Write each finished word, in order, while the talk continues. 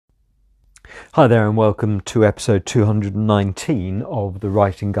Hi there and welcome to episode 219 of the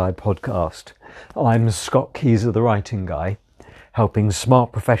Writing Guy podcast. I'm Scott Keyser, the Writing Guy, helping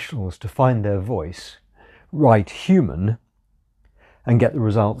smart professionals to find their voice, write human, and get the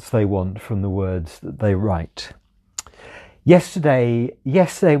results they want from the words that they write. Yesterday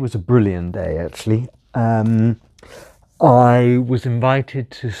was a brilliant day, actually. I was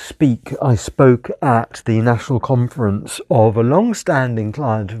invited to speak. I spoke at the national conference of a long-standing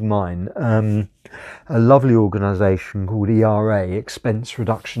client of mine, a lovely organisation called ERA, Expense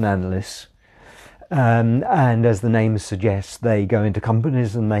Reduction Analysts. And as the name suggests, they go into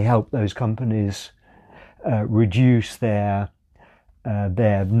companies and they help those companies reduce their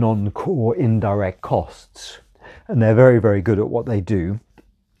non-core indirect costs. And they're very, very good at what they do.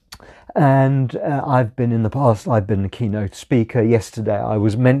 And I've been a keynote speaker. Yesterday I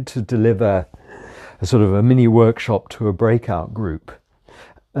was meant to deliver a sort of a mini workshop to a breakout group.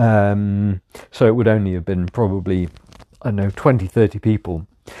 So it would only have been probably, 20, 30 people.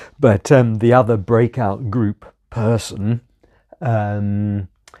 But the other breakout group person, who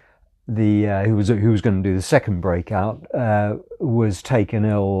was going to do the second breakout, was taken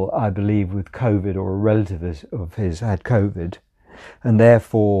ill, I believe, with COVID, or a relative of his had COVID. And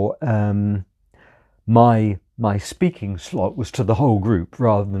therefore, my speaking slot was to the whole group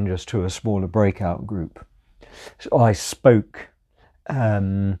rather than just to a smaller breakout group. So I spoke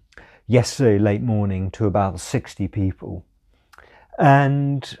yesterday late morning to about 60 people,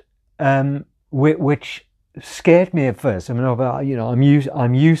 and which scared me at first. I mean,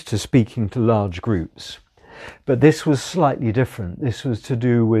 I'm used to speaking to large groups, but this was slightly different. This was to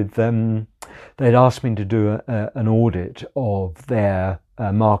do with they'd asked me to do an audit of their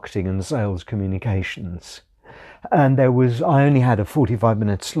marketing and sales communications. And I only had a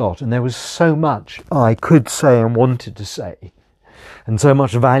 45-minute slot, and there was so much I could say and wanted to say, and so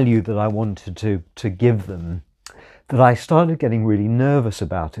much value that I wanted to give them, that I started getting really nervous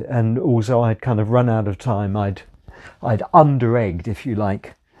about it. And also I'd kind of run out of time. I'd under-egged, if you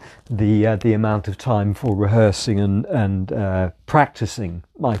like, the amount of time for rehearsing and practicing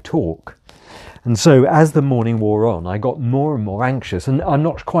my talk. And so as the morning wore on, I got more and more anxious. And I'm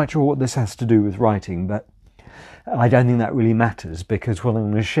not quite sure what this has to do with writing, but I don't think that really matters, because what I'm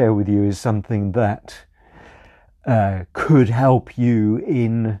going to share with you is something that could help you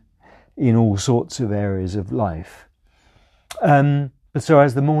in all sorts of areas of life. But so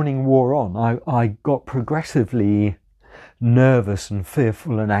as the morning wore on, I got progressively nervous and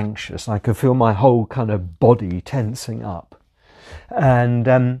fearful and anxious. I could feel my whole kind of body tensing up.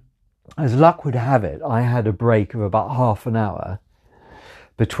 And as luck would have it, I had a break of about half an hour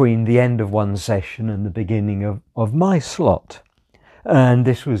between the end of one session and the beginning of my slot. And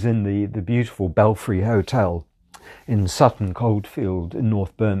this was in the beautiful Belfry Hotel in Sutton Coldfield in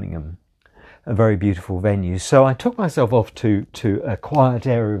North Birmingham, a very beautiful venue. So I took myself off to a quiet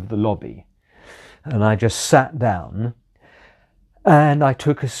area of the lobby, and I just sat down and I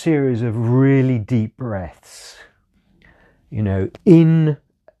took a series of really deep breaths,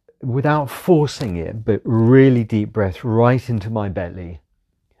 without forcing it, but really deep breath right into my belly,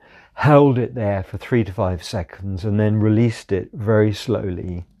 held it there for 3 to 5 seconds, and then released it very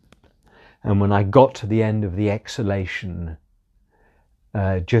slowly. And when I got to the end of the exhalation,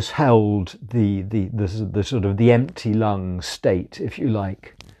 just held the sort of the empty lung state, if you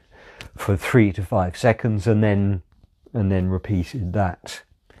like, for 3 to 5 seconds, and then repeated that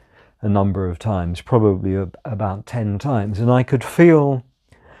a number of times, probably about 10 times. And I could feel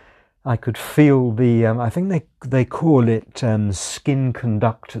the, I think they call it skin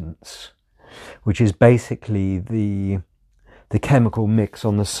conductance, which is basically the chemical mix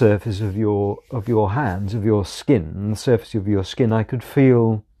on the surface of your hands, of your skin, the surface of your skin. I could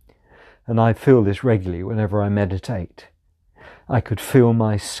feel, and I feel this regularly whenever I meditate, I could feel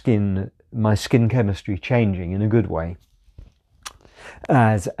my skin chemistry changing in a good way,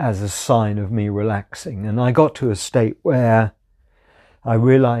 as a sign of me relaxing. And I got to a state where I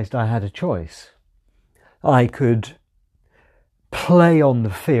realized I had a choice. I could play on the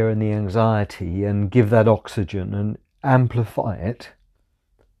fear and the anxiety and give that oxygen and amplify it,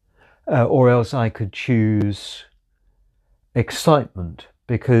 or else I could choose excitement,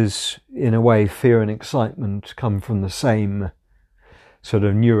 because in a way fear and excitement come from the same sort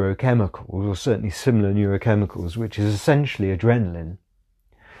of neurochemicals, or certainly similar neurochemicals, which is essentially adrenaline.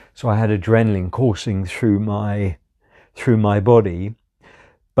 So I had adrenaline coursing through my body.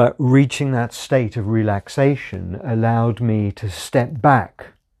 But reaching that state of relaxation allowed me to step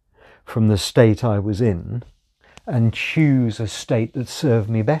back from the state I was in and choose a state that served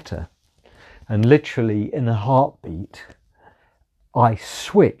me better. And literally in a heartbeat, I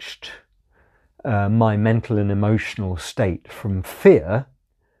switched my mental and emotional state from fear,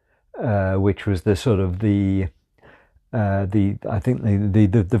 which was the sort of the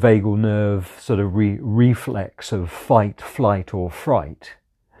vagal nerve sort of reflex of fight, flight, or fright.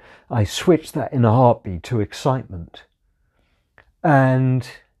 I switched that in a heartbeat to excitement, and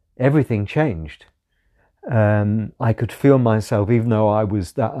everything changed. I could feel myself, even though I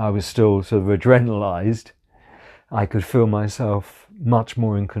was still sort of adrenalized, I could feel myself much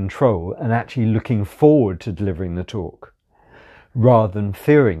more in control and actually looking forward to delivering the talk rather than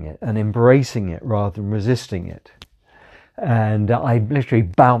fearing it, and embracing it rather than resisting it. And I literally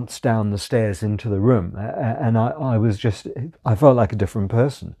bounced down the stairs into the room, and I felt like a different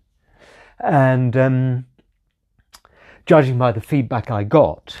person. And judging by the feedback I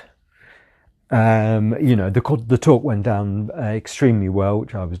got, the talk went down extremely well,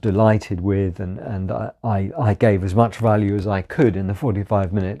 which I was delighted with, and I gave as much value as I could in the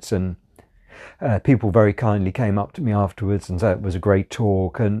 45 minutes, and people very kindly came up to me afterwards and said it was a great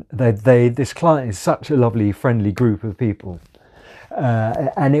talk. And this client is such a lovely, friendly group of people,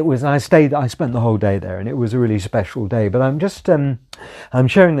 and I spent the whole day there, and it was a really special day. But I'm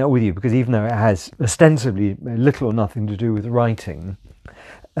sharing that with you because even though it has ostensibly little or nothing to do with writing,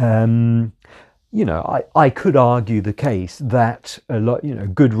 I could argue the case that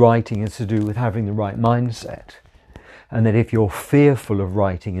good writing is to do with having the right mindset, and that if you're fearful of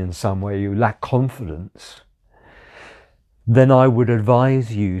writing in some way, you lack confidence, then I would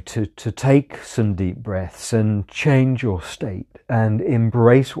advise you to take some deep breaths and change your state and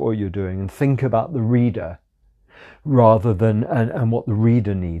embrace what you're doing and think about the reader rather than and what the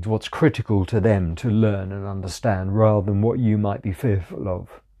reader needs, what's critical to them to learn and understand, rather than what you might be fearful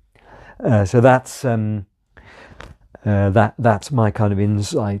of. So that's my kind of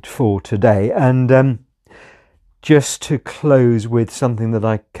insight for today. And just to close with something that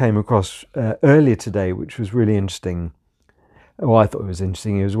I came across earlier today, which was really interesting. Oh, I thought it was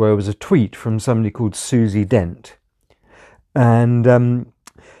interesting. It was a tweet from somebody called Susie Dent, and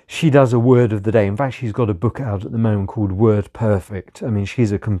she does a word of the day. In fact, she's got a book out at the moment called Word Perfect. I mean,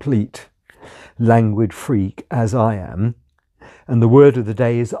 she's a complete language freak, as I am. And the word of the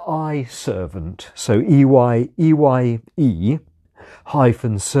day is I servant. So EYE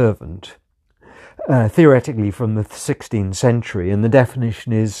hyphen servant. Theoretically from the 16th century. And the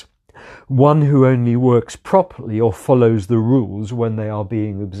definition is one who only works properly or follows the rules when they are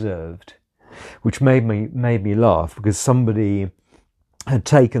being observed. Which made me laugh, because somebody had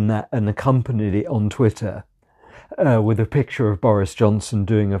taken that and accompanied it on Twitter with a picture of Boris Johnson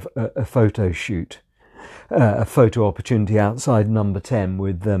doing a photo shoot. A photo opportunity outside Number 10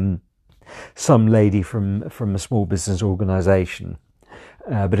 with some lady from a small business organisation.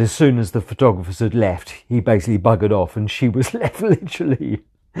 But as soon as the photographers had left, he basically buggered off, and she was left literally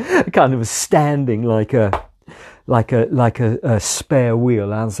kind of standing like a spare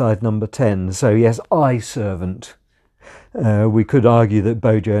wheel outside Number 10. So yes, eye servant. We could argue that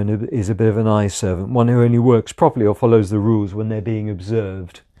Bojo is a bit of an eye servant, one who only works properly or follows the rules when they're being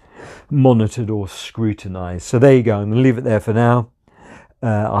observed, monitored or scrutinised. So there you go. I'm going to leave it there for now.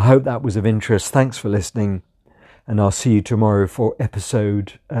 I hope that was of interest. Thanks for listening, and I'll see you tomorrow for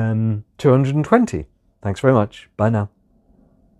episode 220. Thanks very much. Bye now.